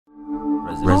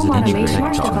residential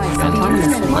tech talk,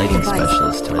 lighting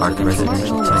specialist to our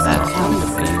residential tech.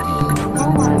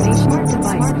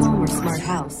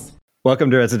 Welcome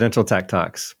to Residential Tech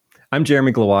Talks. I'm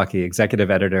Jeremy Glowacki,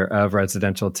 Executive Editor of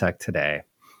Residential Tech Today.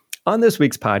 On this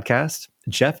week's podcast,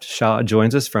 Jeff Shaw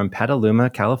joins us from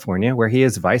Petaluma, California, where he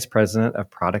is Vice President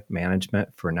of Product Management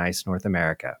for NICE North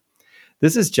America.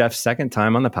 This is Jeff's second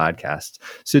time on the podcast,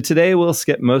 so today we'll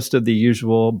skip most of the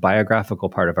usual biographical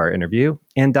part of our interview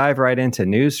and dive right into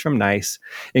news from NICE,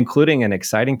 including an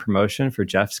exciting promotion for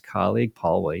Jeff's colleague,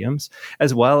 Paul Williams,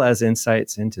 as well as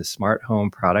insights into smart home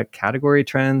product category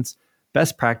trends,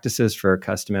 best practices for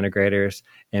custom integrators,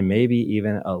 and maybe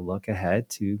even a look ahead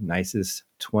to NICE's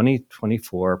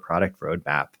 2024 product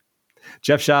roadmap.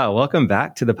 Jeff Shaw, welcome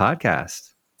back to the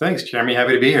podcast. Thanks, Jeremy.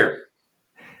 Happy to be here.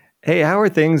 Hey, how are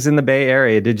things in the Bay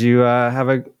Area? Did you have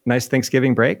a nice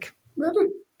Thanksgiving break?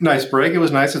 Nice break. It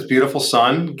was nice. It's beautiful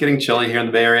sun. Getting chilly here in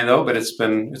the Bay Area, though, but it's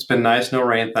been nice. No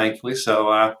rain, thankfully.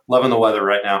 So loving the weather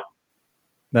right now.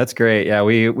 That's great. Yeah,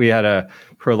 we had a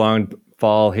prolonged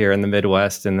fall here in the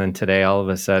Midwest, and then today, all of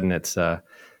a sudden, it's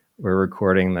we're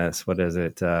recording this. What is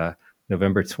it?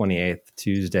 November 28th,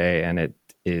 Tuesday, and it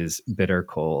is bitter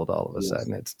cold all of a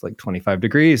sudden. It's like 25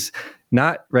 degrees.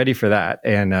 Not ready for that.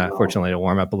 And fortunately, it'll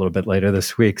warm up a little bit later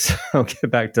this week. So I'll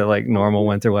get back to like normal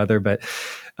winter weather. But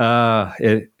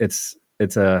it's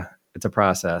a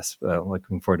process.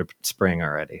 Looking forward to spring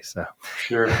already. So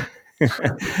sure.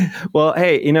 Well,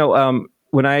 hey,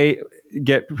 when I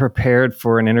get prepared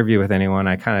for an interview with anyone,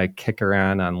 I kind of kick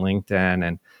around on LinkedIn.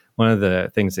 And one of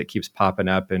the things that keeps popping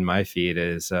up in my feed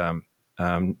is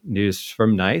news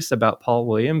from NICE about Paul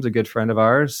Williams, a good friend of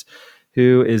ours,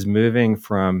 who is moving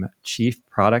from Chief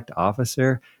Product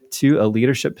Officer to a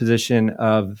leadership position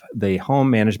of the Home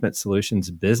Management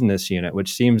Solutions business unit,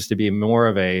 which seems to be more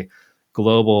of a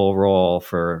global role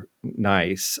for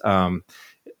NICE,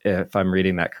 if I'm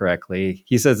reading that correctly.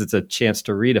 He says it's a chance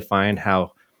to redefine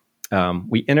how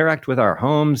we interact with our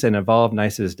homes and evolve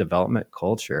NICE's development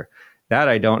culture. That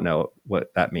I don't know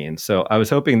what that means. So I was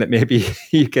hoping that maybe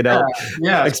you could help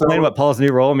explain what Paul's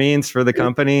new role means for the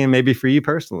company and maybe for you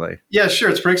personally. Yeah, sure.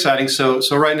 It's pretty exciting. So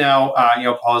right now,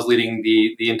 Paul is leading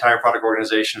the entire product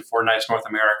organization for NICE North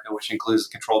America, which includes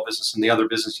the control business and the other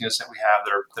business units that we have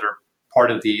that are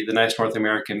part of the NICE North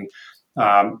American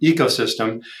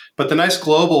ecosystem. But the NICE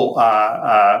Global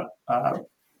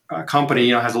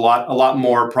company, has a lot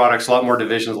more products, a lot more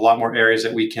divisions, a lot more areas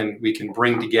that we can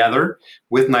bring together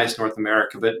with NICE North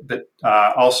America, but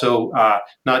also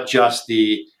not just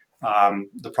the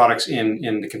products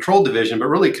in the control division, but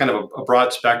really kind of a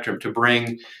broad spectrum to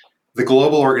bring the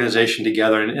global organization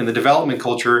together. And the development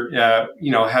culture,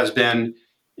 has been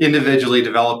individually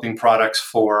developing products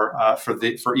for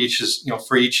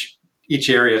each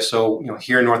area. So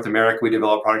here in North America, we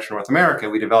develop products for North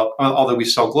America. Although we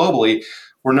sell globally,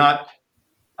 we're not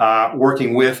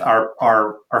working with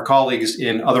our colleagues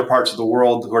in other parts of the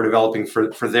world who are developing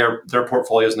for their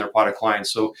portfolios and their product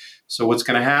lines. So what's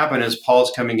going to happen is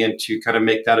Paul's coming in to kind of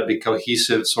make that a big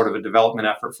cohesive sort of a development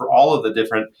effort for all of the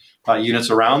different units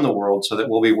around the world, so that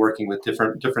we'll be working with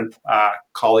different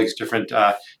colleagues,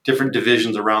 different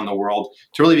divisions around the world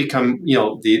to really become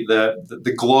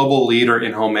the global leader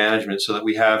in home management, so that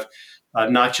we have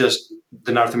not just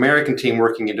the North American team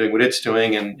working and doing what it's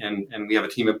doing, and we have a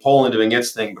team in Poland doing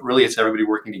its thing, but really it's everybody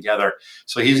working together.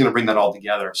 So he's going to bring that all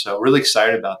together. So really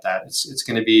excited about that. It's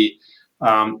going to be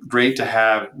great to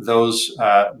have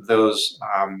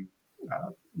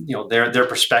their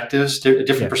perspectives,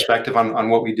 different perspective on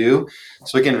what we do.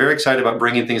 So again, very excited about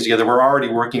bringing things together. We're already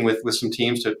working with some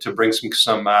teams to bring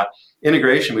some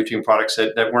integration between products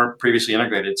that weren't previously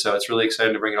integrated. So it's really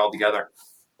exciting to bring it all together.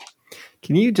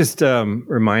 Can you just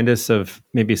remind us of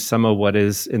maybe some of what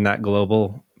is in that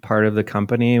global part of the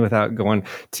company without going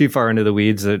too far into the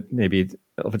weeds that maybe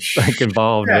like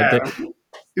involved? Yeah.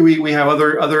 We have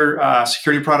other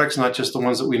security products, not just the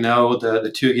ones that we know,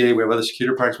 the 2GIG. We have other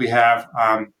security products. We have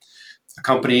a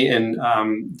company a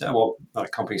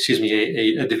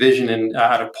division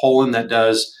out of Poland that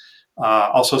does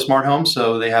also smart home.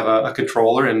 So they have a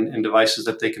controller and devices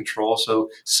that they control. So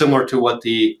similar to what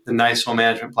the NICE home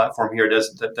management platform here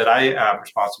does that I am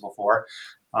responsible for.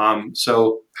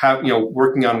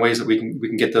 Working on ways that we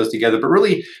can get those together, but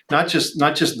really not just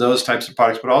those types of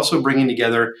products, but also bringing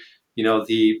together,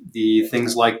 the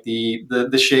things like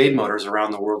the shade motors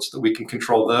around the world, so that we can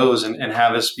control those and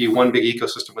have us be one big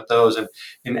ecosystem with those,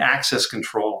 and access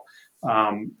control.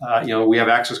 We have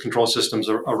access control systems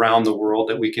around the world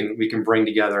that we can bring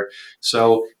together.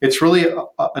 So it's really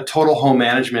a total home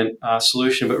management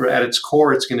solution, but at its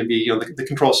core, it's going to be, the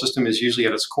control system is usually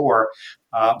at its core,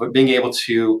 but being able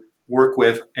to work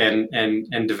with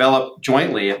and develop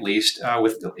jointly, at least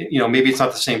with, maybe it's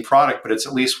not the same product, but it's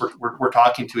at least we're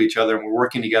talking to each other and we're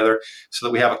working together so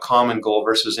that we have a common goal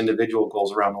versus individual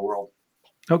goals around the world.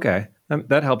 Okay,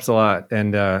 that helps a lot,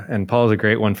 and Paul's a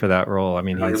great one for that role. I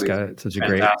mean, he's got such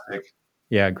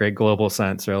a great global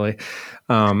sense, really.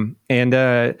 And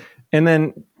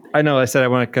then I know I said I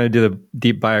want to kind of do the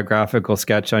deep biographical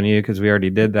sketch on you because we already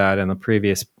did that in the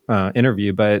previous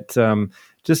interview, but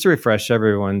just to refresh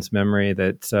everyone's memory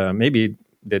that maybe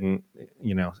didn't,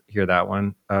 hear that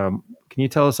one. Can you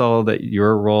tell us all that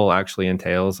your role actually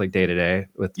entails, like day to day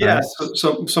with? Yeah.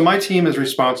 So my team is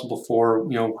responsible for,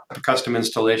 the custom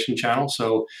installation channel.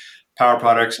 So power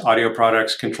products, audio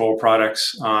products, control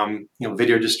products,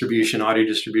 video distribution, audio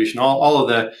distribution, all of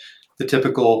the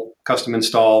typical custom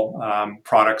install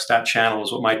products. That channel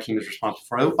is what my team is responsible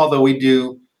for. Although we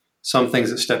do some things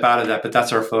that step out of that, but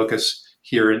that's our focus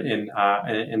here in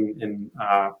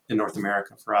North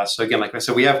America for us. So again, like I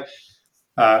said, we have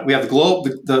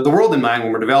the world in mind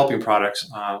when we're developing products,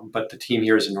 but the team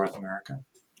here is in North America.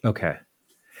 Okay.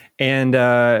 And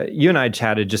you and I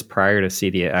chatted just prior to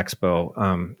CEDIA Expo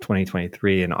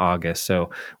 2023 in August.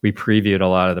 So we previewed a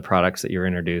lot of the products that you're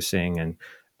introducing. And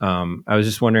I was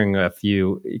just wondering if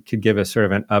you could give us sort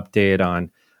of an update on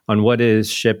what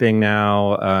is shipping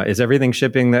now. Is everything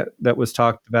shipping that was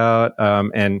talked about?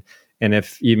 And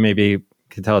if you maybe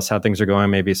could tell us how things are going,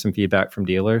 maybe some feedback from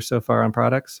dealers so far on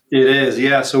products. It is,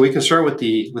 yeah. So we can start with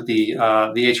the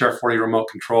HR40 remote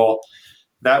control.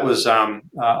 That was a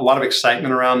lot of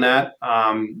excitement around that.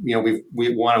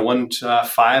 We won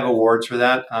 5 awards for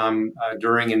that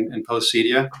during and post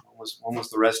CEDIA. One was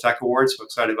the ResTech Award, so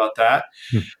excited about that.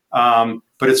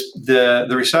 But it's the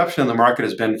reception in the market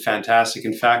has been fantastic.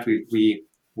 In fact, we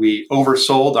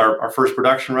oversold our first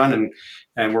production run,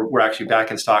 and we're actually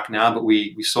back in stock now. But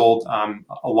we sold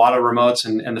a lot of remotes,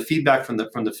 and the feedback from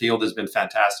the field has been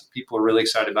fantastic. People are really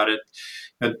excited about it.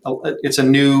 It's a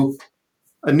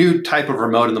new type of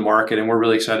remote in the market, and we're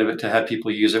really excited to have people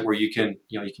use it. Where you can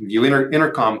view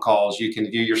intercom calls, you can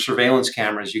view your surveillance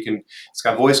cameras, it's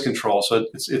got voice control. So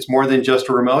it's more than just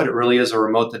a remote. It really is a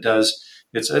remote that does.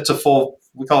 It's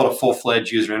we call it a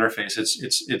full-fledged user interface.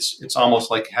 It's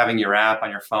almost like having your app on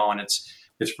your phone. It's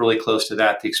really close to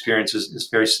that. The experience is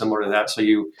very similar to that. So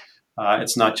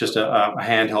it's not just a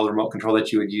handheld remote control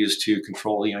that you would use to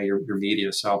control your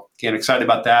media. So again, excited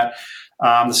about that.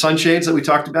 The sunshades that we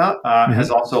talked about has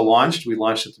also launched. We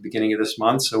launched at the beginning of this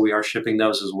month, so we are shipping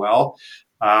those as well.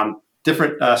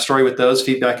 Different story with those.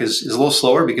 Feedback is a little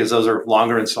slower because those are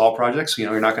longer install projects.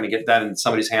 You're not going to get that in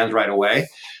somebody's hands right away.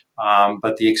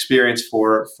 But the experience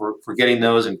for getting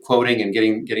those and quoting and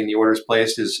getting the orders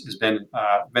placed has been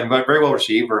very well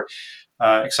received. We're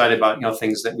excited about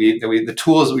things that the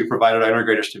tools that we provided our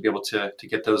integrators to be able to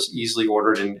get those easily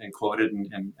ordered and quoted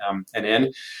and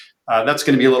in. That's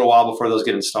going to be a little while before those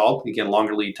get installed. Again,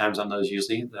 longer lead times on those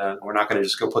usually. We're not going to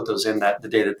just go put those in the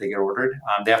day that they get ordered.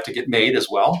 They have to get made as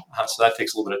well, so that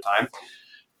takes a little bit of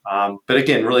time. But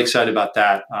again, really excited about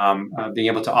that. Being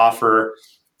able to offer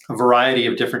a variety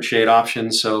of different shade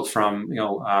options. So from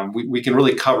we can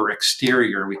really cover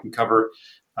exterior. We can cover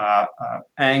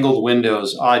angled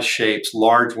windows, odd shapes,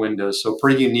 large windows. So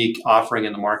pretty unique offering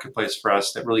in the marketplace for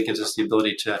us that really gives us the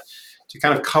ability to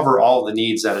kind of cover all the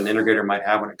needs that an integrator might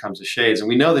have when it comes to shades. And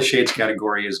we know the shades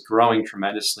category is growing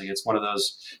tremendously. It's one of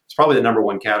those, it's probably the number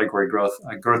one category growth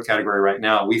category right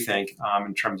now, we think,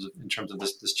 in terms of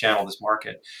this channel, this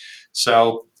market.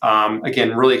 So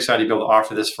again, really excited to be able to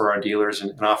offer this for our dealers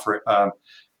and offer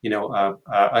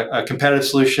a competitive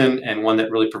solution and one that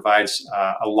really provides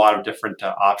a lot of different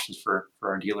options for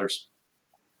our dealers.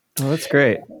 Well, that's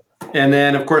great. And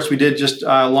then, of course, we did just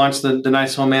launch the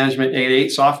Nice Home Management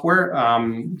 8.8 software.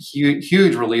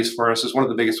 Huge release for us. It's one of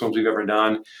the biggest ones we've ever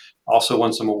done. Also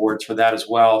won some awards for that as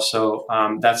well. So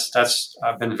that's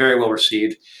been very well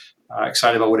received.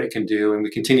 Excited about what it can do, and we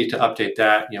continue to update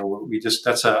that.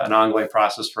 That's an ongoing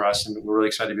process for us, and we're really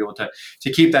excited to be able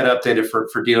to keep that updated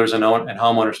for dealers and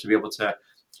homeowners to be able to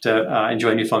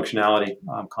enjoy new functionality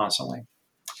constantly.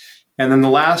 And then the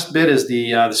last bit is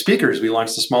the speakers. We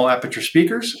launched the small aperture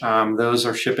speakers. Those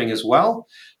are shipping as well.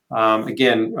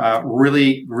 Again,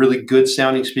 really, really good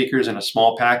sounding speakers in a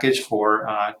small package for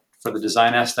the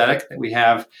design aesthetic that we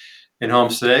have in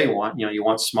homes today. You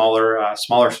want smaller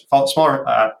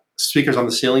speakers on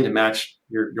the ceiling to match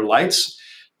your lights.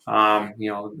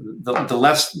 The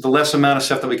less amount of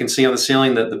stuff that we can see on the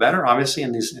ceiling, the better. Obviously,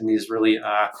 in these really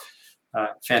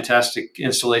fantastic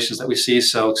installations that we see.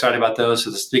 So excited about those.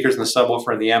 So the speakers and the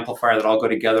subwoofer and the amplifier that all go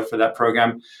together for that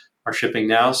program are shipping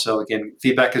now. So again,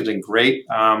 feedback has been great.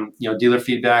 Dealer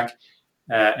feedback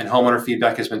and homeowner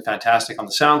feedback has been fantastic on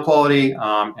the sound quality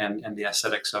and the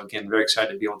aesthetics. So again, very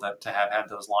excited to be able to have had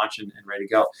those launched and ready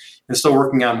to go, and still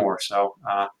working on more. So,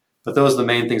 but those are the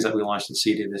main things that we launched in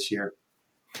CEDIA this year.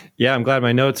 Yeah, I'm glad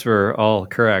my notes were all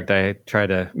correct. I tried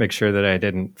to make sure that I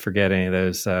didn't forget any of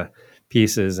those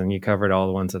pieces, and you covered all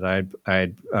the ones that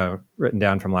I'd written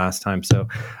down from last time. So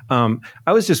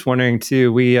I was just wondering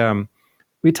too.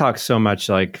 We talked so much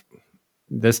like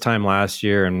this time last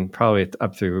year and probably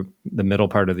up through the middle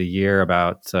part of the year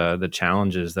about the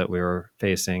challenges that we were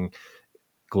facing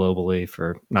globally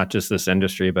for not just this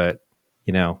industry, but,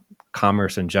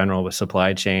 commerce in general with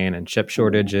supply chain and chip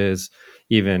shortages,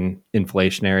 even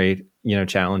inflationary,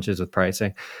 challenges with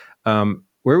pricing.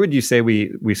 Where would you say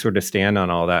we sort of stand on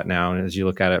all that now? And as you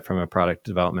look at it from a product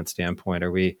development standpoint,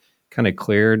 are we kind of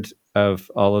cleared of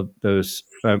all of those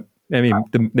the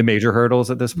major hurdles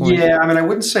at this point? Yeah, I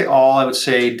wouldn't say all. I would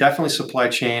say definitely supply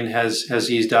chain has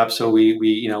eased up. So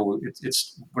we're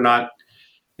not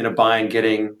buying,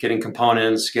 getting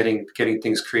components, getting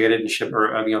things created and shipped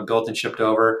or built and shipped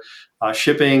over.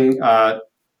 Shipping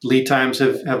lead times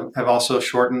have also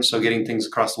shortened. So getting things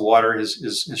across the water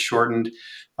is shortened.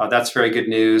 That's very good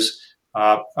news.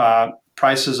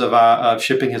 Prices of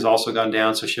shipping has also gone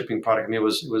down. So shipping product, it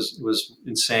was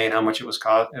insane how much it was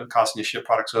costing to ship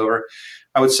products over.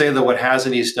 I would say that what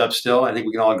hasn't eased up still, I think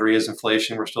we can all agree, is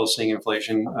inflation. We're still seeing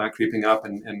inflation creeping up,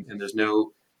 and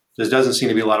there doesn't seem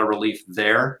to be a lot of relief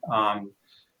there.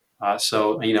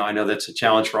 So I know that's a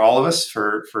challenge for all of us,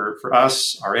 for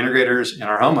us, our integrators, and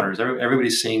our homeowners.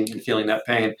 Everybody's seeing and feeling that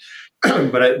pain,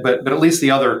 but at least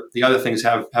the other things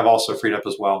have also freed up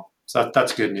as well. So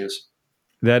that's good news.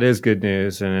 That is good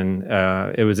news. And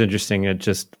it was interesting. It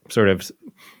just I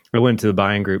went to the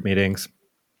buying group meetings,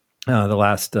 the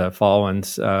last fall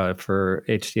ones for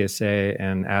HDSA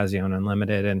and ASEAN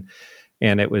Unlimited.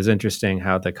 And it was interesting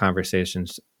how the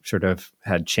conversations sort of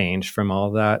had changed from all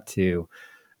of that to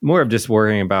more of just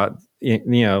worrying about,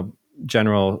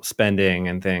 general spending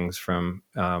and things from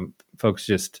folks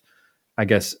just, I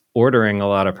guess, ordering a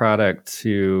lot of product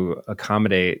to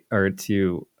accommodate or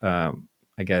to,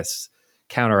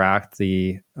 counteract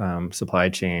the supply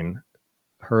chain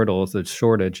hurdles, the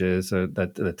shortages,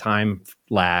 the time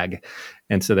lag.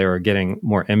 And so they were getting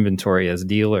more inventory as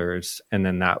dealers. And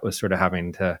then that was sort of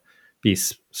having to be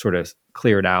sort of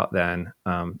cleared out then.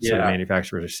 So the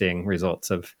manufacturers are seeing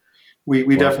results of.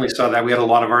 We definitely saw that. We had a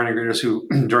lot of our integrators who,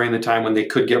 during the time when they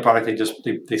could get product,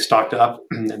 they stocked up,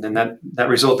 and then that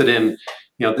resulted in,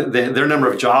 their number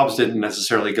of jobs didn't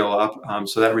necessarily go up.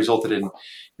 So that resulted in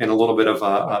a little bit of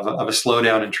a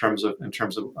slowdown in terms of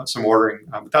some ordering.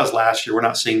 But that was last year. We're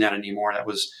not seeing that anymore. That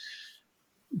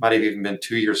might have even been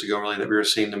 2 years ago, really, that we were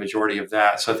seeing the majority of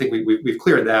that. So I think we've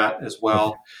cleared that as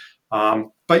well.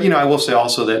 But I will say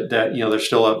also that there's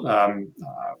still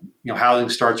housing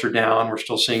starts are down. We're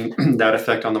still seeing that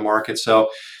effect on the market. So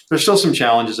there's still some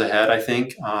challenges ahead, I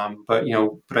think. But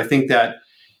I think that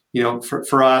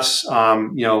for us,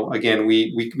 again,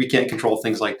 we can't control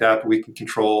things like that, but we can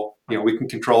control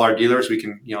our dealers. We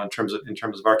can in terms of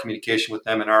our communication with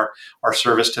them and our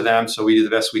service to them. So we do the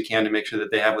best we can to make sure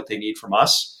that they have what they need from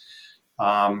us.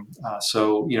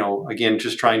 So again,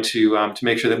 just trying to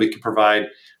make sure that we can provide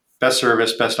best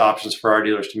service, best options for our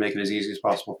dealers to make it as easy as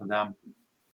possible for them.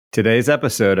 Today's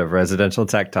episode of Residential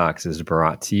Tech Talks is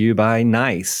brought to you by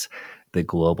NICE, the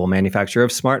global manufacturer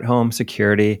of smart home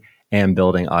security and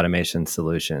building automation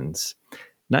solutions.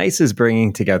 NICE is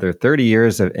bringing together 30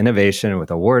 years of innovation with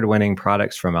award-winning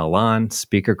products from Elan,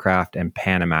 Speakercraft, and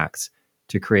Panamax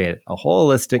to create a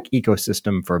holistic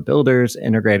ecosystem for builders,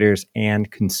 integrators, and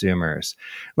consumers.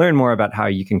 Learn more about how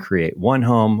you can create one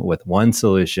home with one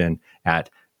solution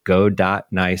at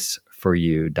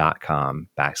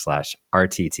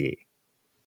go.niceforyou.com/RTT.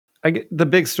 The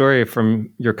big story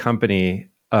from your company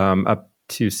up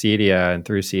to CEDIA and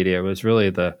through CEDIA was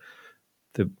really the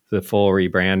full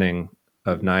rebranding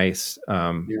of NICE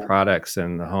products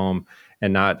in the home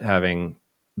and not having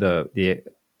the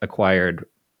acquired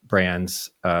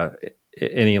brands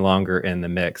any longer in the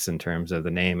mix in terms of the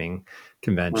naming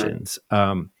conventions.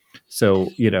 Right.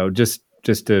 So just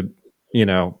to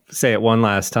say it one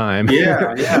last time.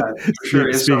 Yeah, for sure.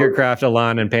 Speakercraft,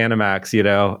 Elan, and Panamax,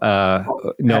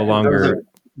 no longer.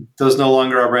 Those no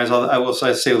longer are brands. I will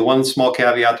say with one small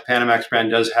caveat: the Panamax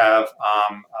brand does have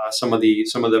some of the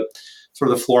sort of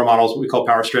the floor models, what we call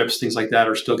power strips, things like that,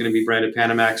 are still going to be branded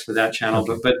Panamax for that channel.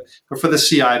 Okay. But for the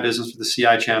CI business, for the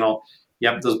CI channel,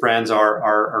 yep, those brands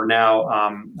are now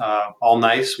all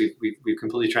NICE. We've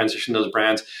completely transitioned those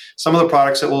brands. Some of the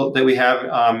products that we have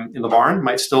in the barn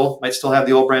might still have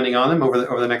the old branding on them over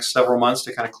the next several months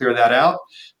to kind of clear that out.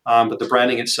 But the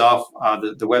branding itself,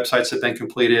 the websites have been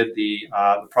completed, the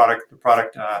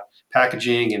product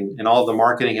packaging and all of the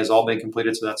marketing has all been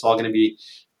completed. So that's all going to be,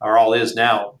 or all is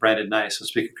now, branded NICE. So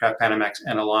Speaker Craft, Panamax,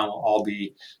 and Elan will all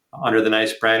be under the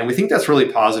NICE brand, and we think that's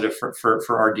really positive for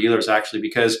our dealers actually,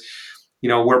 because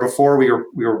where before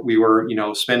we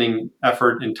were spending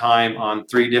effort and time on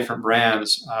 3 different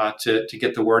brands to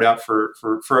get the word out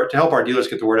to help our dealers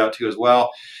get the word out too as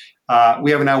well.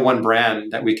 We have now one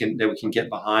brand that we can get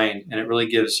behind, and it really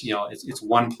gives it's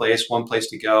one place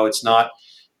to go. It's not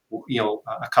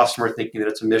a customer thinking that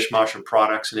it's a mishmash of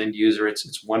products and end user.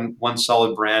 It's one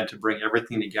solid brand to bring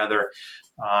everything together,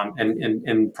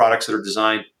 and products that are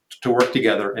designed to work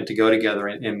together and to go together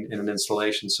in an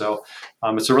installation. So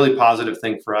it's a really positive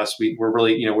thing for us. We're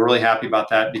really happy about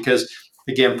that, because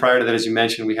again, prior to that, as you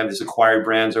mentioned, we have these acquired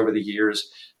brands over the years,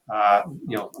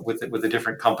 with the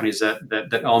different companies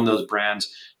that own those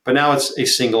brands. But now it's a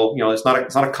single, it's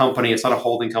not a company, it's not a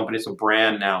holding company, it's a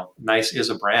brand now. NICE is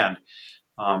a brand.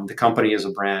 The company is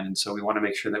a brand, and so we want to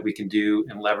make sure that we can do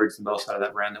and leverage the most out of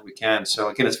that brand that we can. So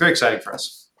again, it's very exciting for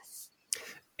us.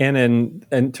 And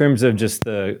in terms of just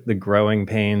the growing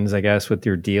pains, I guess, with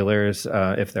your dealers,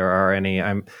 if there are any,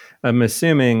 I'm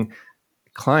assuming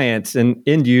clients and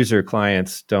end user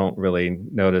clients don't really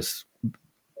notice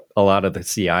a lot of the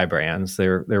CI brands.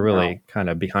 They're really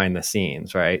kind of behind the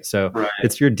scenes, right? So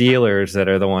It's your dealers that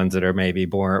are the ones that are maybe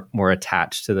more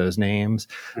attached to those names.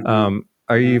 Mm-hmm.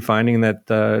 Are you finding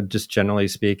that just generally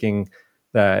speaking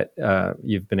that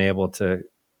you've been able to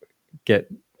get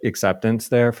acceptance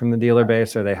there from the dealer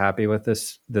base? Are they happy with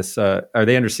this? Are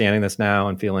they understanding this now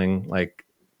and feeling like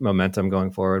momentum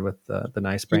going forward with the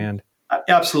NICE brand?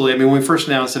 Absolutely. I mean, when we first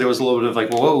announced it, it was a little bit of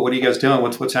like, whoa, what are you guys doing?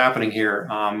 What's happening here?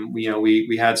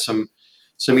 We had some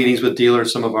meetings with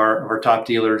dealers, some of our top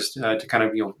dealers, to kind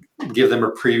of give them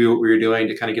a preview of what we were doing,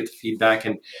 to kind of get the feedback.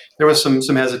 And there was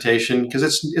some hesitation because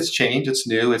it's change, it's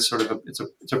new, it's sort of it's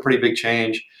a pretty big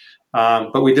change.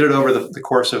 But we did it over the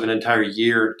course of an entire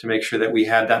year to make sure that we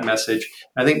had that message.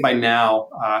 I think by now,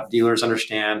 dealers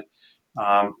understand,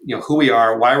 who we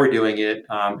are, why we're doing it,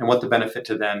 and what the benefit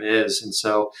to them is. And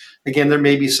so, again, there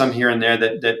may be some here and there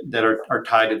that are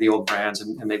tied to the old brands,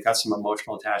 and they've got some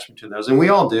emotional attachment to those, and we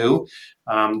all do.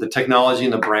 The technology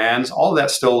and the brands, all of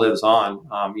that still lives on.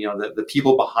 The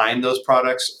people behind those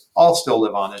products all still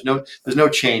live on. There's no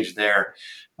change there.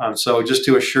 So just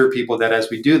to assure people that as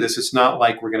we do this, it's not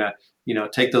like we're going to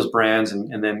take those brands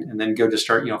and then go to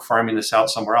start farming this out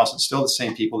somewhere else. It's still the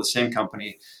same people, the same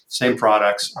company, same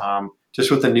products, just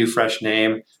with a new fresh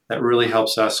name that really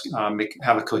helps us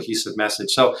have a cohesive message.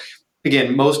 So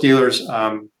again, most dealers,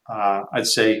 I'd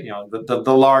say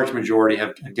the large majority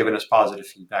have given us positive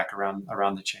feedback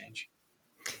around the change.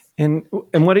 And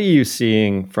what are you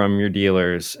seeing from your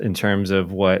dealers in terms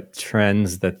of what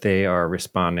trends that they are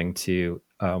responding to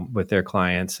with their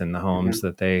clients and the homes mm-hmm.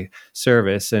 that they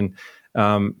service? And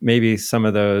maybe some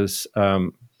of those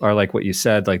are like what you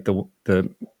said, like the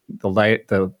light,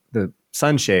 the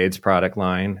sunshades product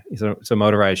line. So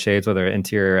motorized shades, whether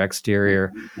interior or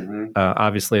exterior, mm-hmm.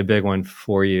 Obviously a big one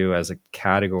for you as a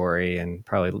category, and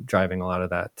probably driving a lot of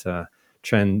that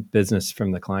trend business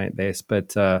from the client base.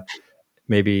 But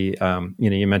maybe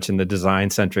you mentioned the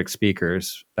design-centric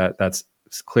speakers. That's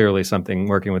clearly something,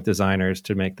 working with designers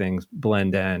to make things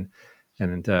blend in.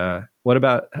 And what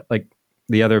about like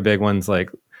the other big ones, like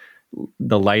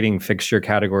the lighting fixture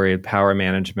category, power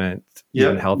management,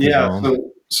 even healthy home?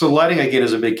 So lighting, again,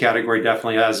 is a big category,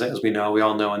 definitely, as we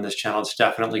all know in this channel, it's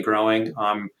definitely growing.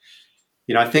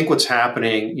 I think what's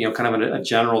happening, kind of a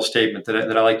general statement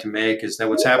that I like to make is that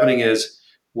what's happening is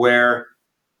where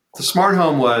the smart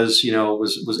home was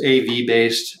AV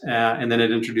based, and then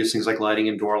it introduced things like lighting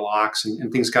and door locks, and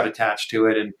things got attached to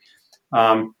it. And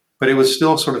but it was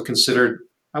still sort of considered,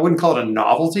 I wouldn't call it a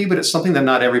novelty, but it's something that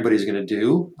not everybody's going to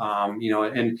do.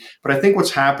 But I think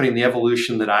what's happening, the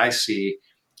evolution that I see,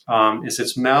 is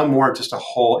it's now more just a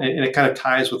whole, and it kind of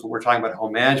ties with what we're talking about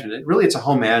home management. It's a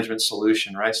home management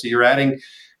solution, right? So you're adding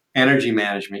energy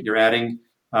management, you're adding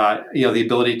the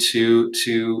ability to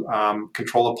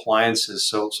control appliances.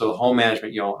 So home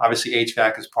management, obviously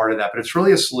HVAC is part of that, but it's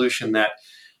really a solution that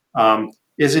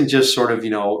isn't just sort of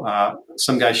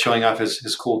some guy showing off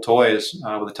his cool toys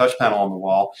with a touch panel on the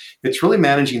wall. It's really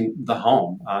managing the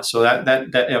home. So that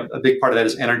a big part of that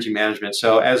is energy management.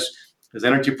 So as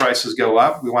energy prices go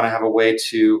up, we want to have a way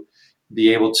to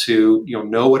be able to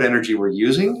know what energy we're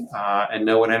using and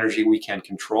know what energy we can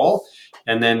control,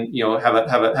 and then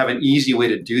have an easy way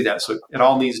to do that. So it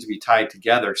all needs to be tied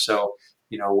together. So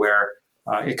where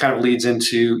it kind of leads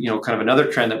into kind of another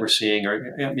trend that we're seeing,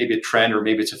 or maybe a trend, or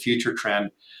maybe it's a future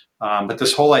trend, But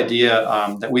this whole idea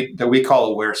that we call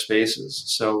aware spaces.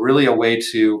 So really a way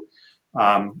to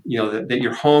that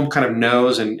your home kind of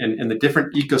knows, and the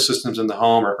different ecosystems in the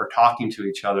home are talking to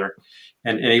each other,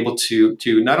 and able to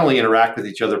not only interact with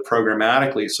each other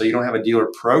programmatically, so you don't have a dealer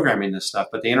programming this stuff,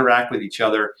 but they interact with each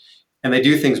other and they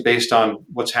do things based on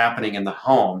what's happening in the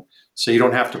home. So you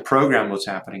don't have to program what's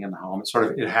happening in the home.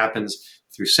 It happens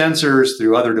through sensors,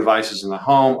 through other devices in the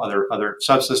home, other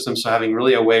subsystems. So having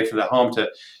really a way for the home to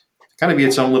kind of be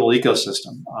its own little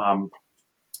ecosystem.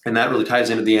 And that really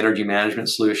ties into the energy management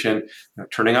solution,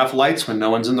 turning off lights when no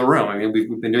one's in the room. I mean,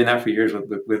 we've been doing that for years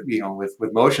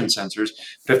with motion sensors.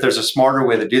 But if there's a smarter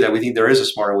way to do that, we think there is a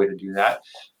smarter way to do that.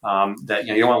 That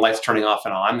you don't want lights turning off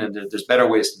and on, and there's better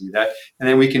ways to do that. And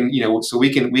then we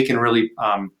can really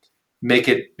make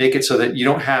it so that you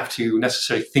don't have to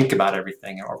necessarily think about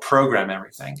everything or program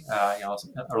everything,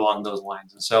 along those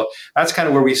lines. And so that's kind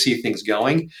of where we see things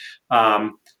going.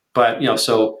 But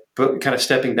kind of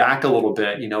stepping back a little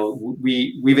bit,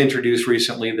 we've introduced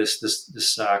recently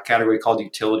this category called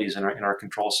utilities in our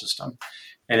control system,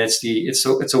 and it's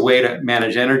a way to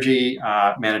manage energy,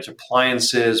 manage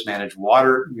appliances, manage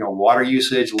water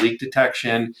usage, leak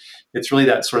detection. It's really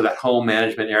that home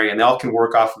management area, and they all can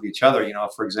work off of each other.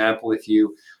 For example, if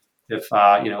you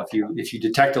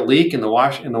detect a leak in the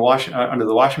wash under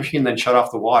the washing machine, then shut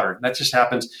off the water. That just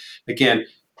happens again.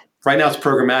 Right now it's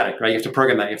programmatic, right? You have to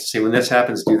program that. You have to say, when this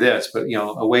happens, do this. But,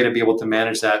 a way to be able to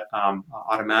manage that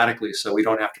automatically, so we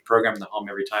don't have to program the home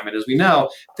every time. And as we know,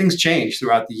 things change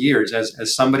throughout the years.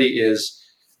 As somebody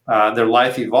their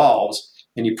life evolves,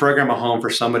 and you program a home for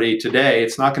somebody today,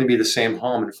 it's not going to be the same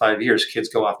home in 5 years. Kids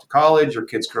go off to college or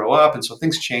kids grow up. And so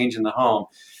things change in the home.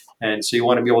 And so you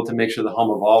want to be able to make sure the home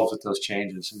evolves with those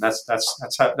changes. And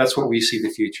that's what we see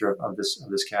the future of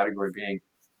this category being.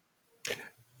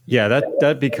 Yeah,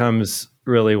 that becomes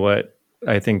really what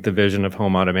I think the vision of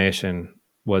home automation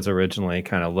was originally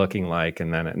kind of looking like,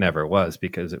 and then it never was,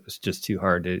 because it was just too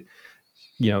hard to,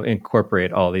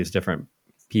 incorporate all these different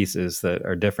pieces that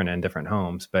are different in different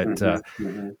homes. But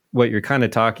what you're kind of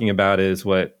talking about is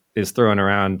what is thrown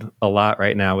around a lot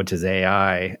right now, which is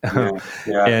AI,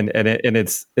 and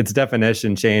its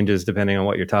definition changes depending on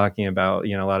what you're talking about.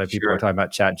 A lot of people are talking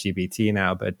about ChatGPT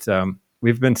now, but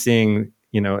we've been seeing,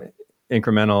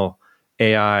 incremental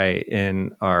AI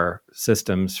in our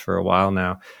systems for a while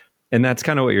now. And that's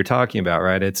kind of what you're talking about,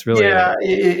 right? It's really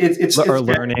it's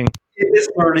learning. It's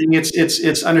learning.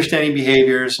 It's understanding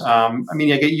behaviors.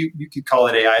 You could call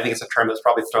it AI. I think it's a term that's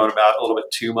probably thrown about a little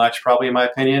bit too much, probably in my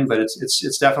opinion. But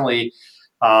it's definitely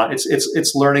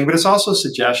it's learning. But it's also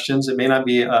suggestions. It may not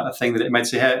be a thing that it might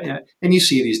say. Hey, and you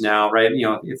see these now, right?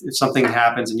 If something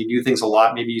happens and you do things a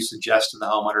lot, maybe you suggest to the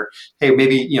homeowner, hey,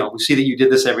 maybe we see that you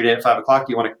did this every day at 5 o'clock.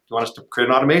 Do you want us to create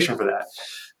an automation for that,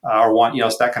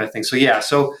 it's that kind of thing. So yeah,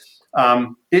 so.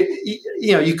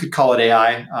 You could call it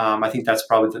AI. I think that's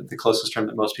probably the closest term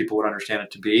that most people would understand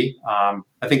it to be.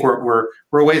 I think we're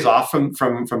a ways off from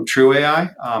true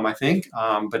AI. I think,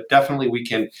 but definitely we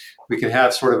can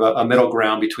have sort of a middle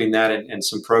ground between that and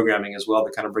some programming as well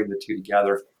to kind of bring the two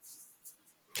together.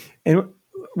 And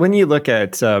when you look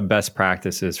at best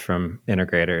practices from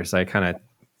integrators, I kind of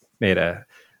made a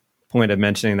point of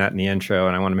mentioning that in the intro,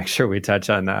 and I want to make sure we touch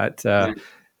on that.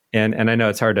 And I know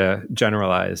it's hard to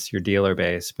generalize your dealer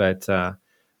base, but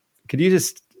could you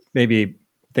just maybe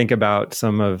think about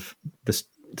some of the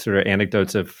sort of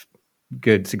anecdotes of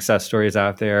good success stories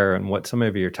out there, and what some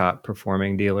of your top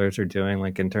performing dealers are doing,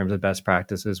 like in terms of best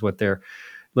practices, what they're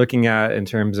looking at in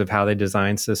terms of how they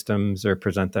design systems or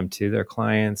present them to their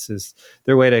clients? Is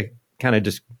there a way to kind of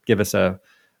just give us a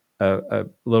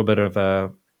little bit of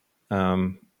a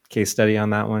case study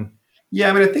on that one?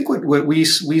 Yeah, I think what we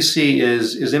see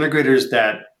is integrators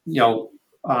that,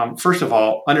 first of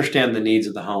all, understand the needs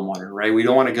of the homeowner, right? We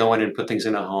don't want to go in and put things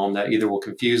in a home that either will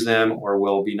confuse them or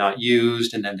will be not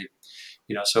used. And then,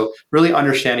 so really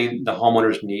understanding the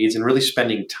homeowner's needs and really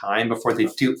spending time before they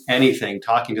do anything,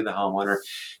 talking to the homeowner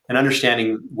and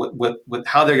understanding what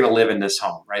how they're going to live in this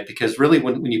home, right? Because really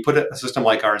when you put a system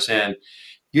like ours in,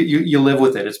 you live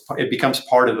with it. It becomes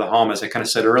part of the home, as I kind of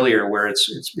said earlier, where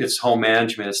it's home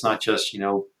management. It's not just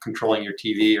controlling your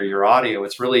TV or your audio.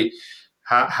 It's really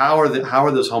how are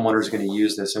those homeowners going to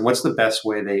use this, and what's the best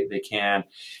way they can,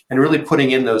 and really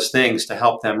putting in those things to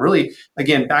help them. Really,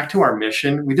 again, back to our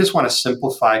mission, we just want to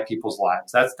simplify people's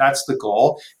lives. That's the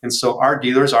goal. And so our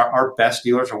dealers, our best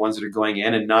dealers, are ones that are going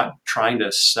in and not trying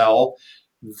to sell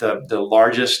the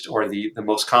largest or the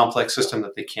most complex system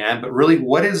that they can, but really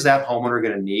what is that homeowner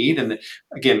going to need? And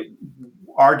again,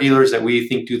 our dealers that we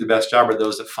think do the best job are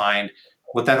those that find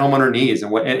what that homeowner needs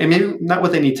and maybe not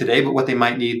what they need today, but what they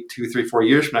might need 2, 3, 4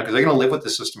 years from now, because they're going to live with the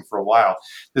system for a while.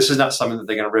 This is not something that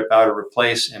they're going to rip out or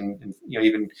replace, and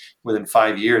even within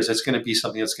 5 years, it's going to be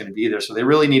something that's going to be there. So they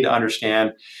really need to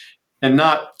understand and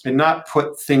not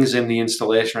put things in the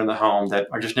installation or in the home that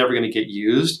are just never going to get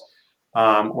used,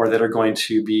 or that are going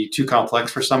to be too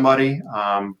complex for somebody.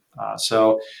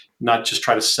 So not just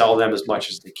try to sell them as much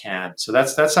as they can. So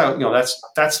that's how,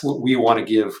 that's what we want to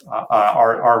give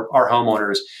our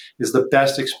homeowners, is the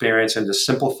best experience, and to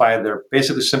simplify their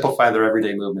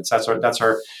everyday movements. That's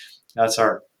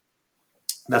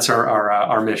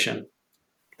our mission.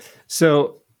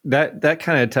 So that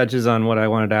kind of touches on what I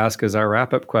wanted to ask as our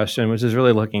wrap up question, which is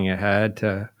really looking ahead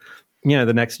to,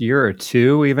 the next year or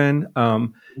two even.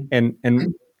 And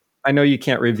I know you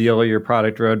can't reveal your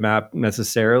product roadmap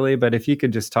necessarily, but if you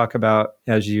could just talk about,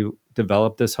 as you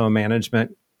develop this home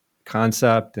management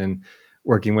concept and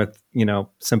working with,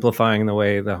 simplifying the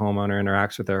way the homeowner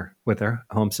interacts with their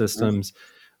home systems,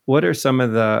 what are some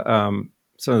of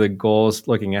the goals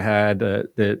looking ahead,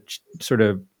 the sort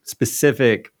of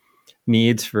specific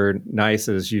needs for NICE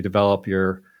as you develop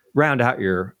round out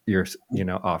your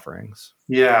offerings?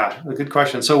 Yeah, a good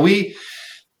question. So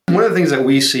one of the things that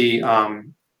we see,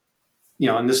 and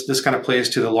this kind of plays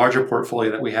to the larger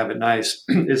portfolio that we have at NICE,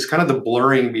 is kind of the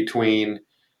blurring between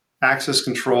access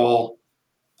control,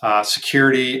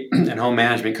 security, and home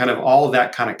management, kind of all of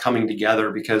that kind of coming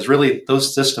together, because really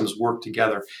those systems work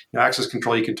together. Access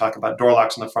control, you can talk about door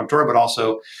locks on the front door, but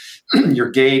also your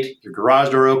gate, your garage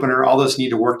door opener, all those need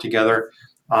to work together.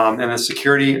 And the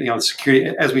security,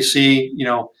 as we see,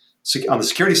 on the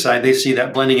security side, they see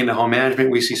that blending into home management.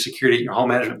 We see security, home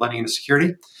management blending into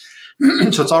security.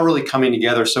 So it's all really coming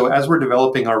together. So as we're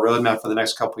developing our roadmap for the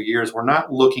next couple of years, we're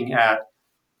not looking at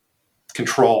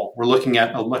control. We're looking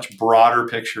at a much broader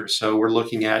picture. So we're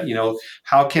looking at,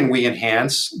 how can we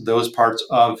enhance those parts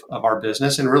of our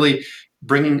business, and really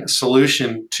bringing a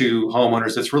solution to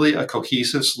homeowners that's really a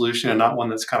cohesive solution and not one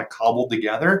that's kind of cobbled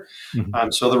together. Mm-hmm.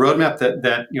 So the roadmap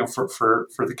that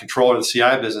for the control or the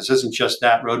CI business isn't just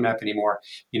that roadmap anymore.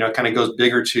 It kind of goes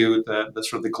bigger to the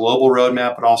sort of the global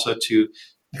roadmap, but also to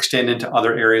extend into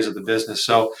other areas of the business.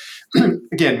 So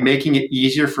again, making it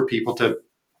easier for people to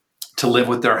live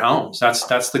with their homes.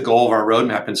 That's the goal of our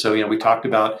roadmap. And so, we talked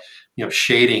about,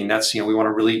 shading. That's, we want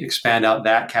to really expand out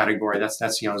that category. That's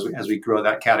as we grow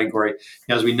that category.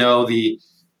 As we know,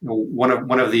 one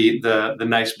of the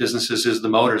nice businesses is the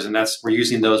motors, and we're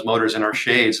using those motors in our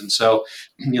shades. And so,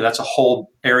 that's a whole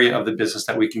area of the business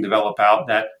that we can develop out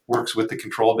that works with the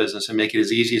control business, and make it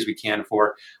as easy as we can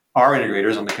for our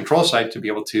integrators on the control side to be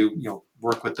able to,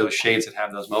 work with those shades that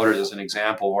have those motors, as an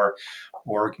example,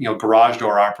 or garage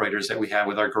door operators that we have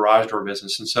with our garage door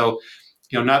business. And so,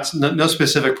 no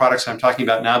specific products I'm talking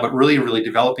about now, but really, really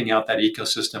developing out that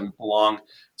ecosystem along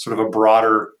sort of a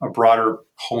broader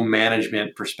home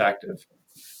management perspective.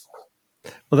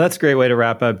 Well, that's a great way to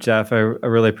wrap up, Jeff. I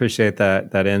really appreciate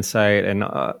that insight, and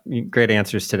great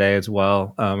answers today as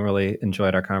well. Really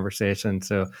enjoyed our conversation.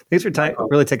 So thanks for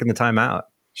really taking the time out.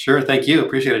 Sure. Thank you.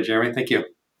 Appreciate it, Jeremy. Thank you.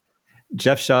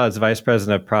 Jeff Shaw is Vice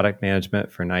President of Product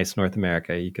Management for NICE North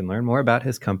America. You can learn more about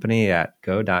his company at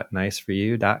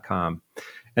go.niceforyou.com.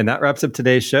 And that wraps up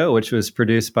today's show, which was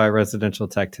produced by Residential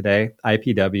Tech Today,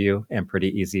 IPW, and Pretty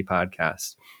Easy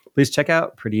Podcast. Please check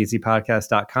out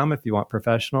prettyeasypodcast.com if you want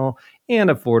professional and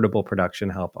affordable production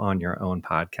help on your own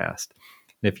podcast.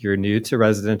 And if you're new to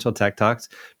Residential Tech Talks,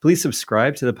 please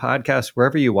subscribe to the podcast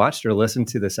wherever you watched or listened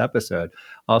to this episode.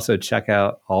 Also, check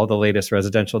out all the latest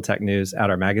residential tech news at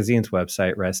our magazine's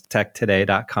website,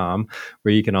 restechtoday.com,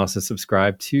 where you can also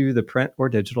subscribe to the print or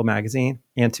digital magazine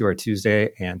and to our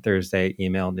Tuesday and Thursday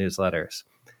email newsletters.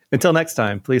 Until next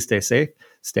time, please stay safe,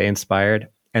 stay inspired,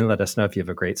 and let us know if you have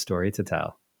a great story to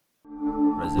tell.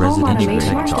 Residential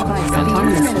Tech Talk,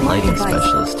 autonomous lighting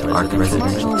specialist to our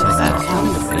residential tech.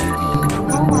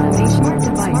 Home automation, smart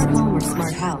device, home or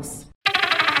smart house.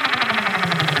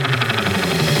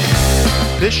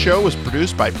 This show was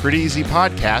produced by Pretty Easy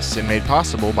Podcasts and made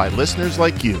possible by listeners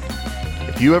like you.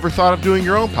 If you ever thought of doing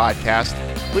your own podcast,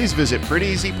 please visit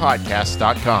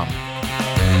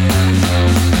prettyeasypodcast.com.